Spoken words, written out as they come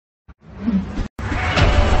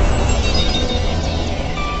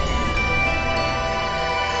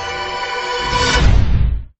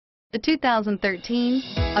The 2013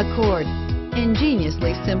 Accord.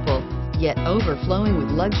 Ingeniously simple, yet overflowing with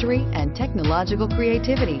luxury and technological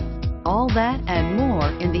creativity. All that and more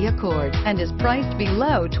in the Accord, and is priced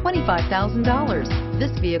below $25,000.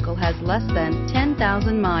 This vehicle has less than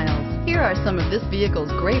 10,000 miles. Here are some of this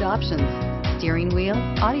vehicle's great options: steering wheel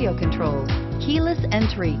audio controls, keyless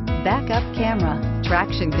entry, backup camera,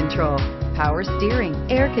 traction control, power steering,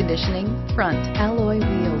 air conditioning, front alloy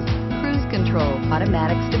wheels, cruise control,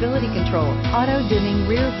 automatic stability control, auto dimming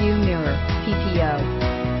rear view mirror, PPO.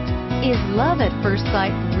 Is love at first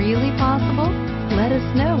sight really possible? Let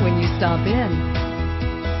us know when you stop in.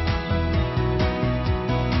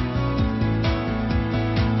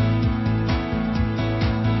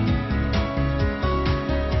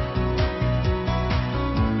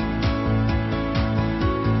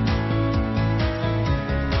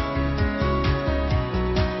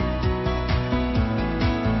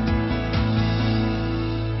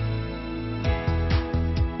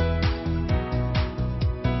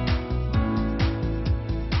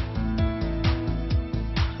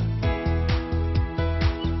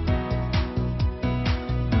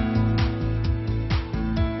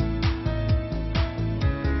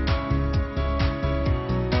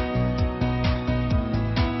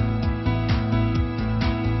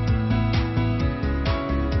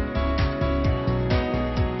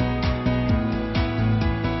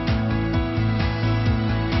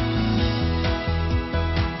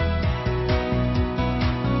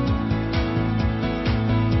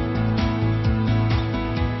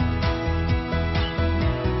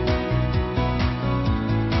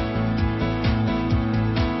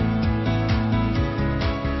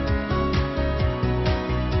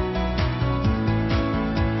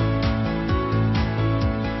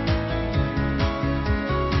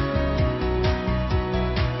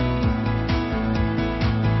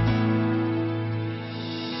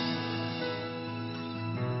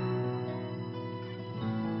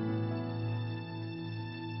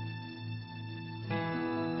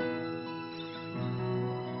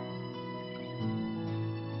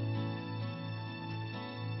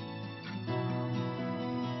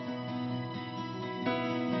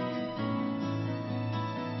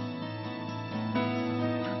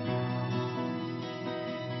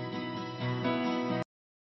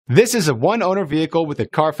 This is a one-owner vehicle with a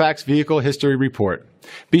Carfax Vehicle History Report.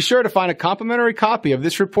 Be sure to find a complimentary copy of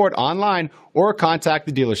this report online or contact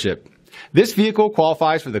the dealership. This vehicle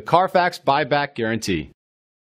qualifies for the Carfax Buyback Guarantee.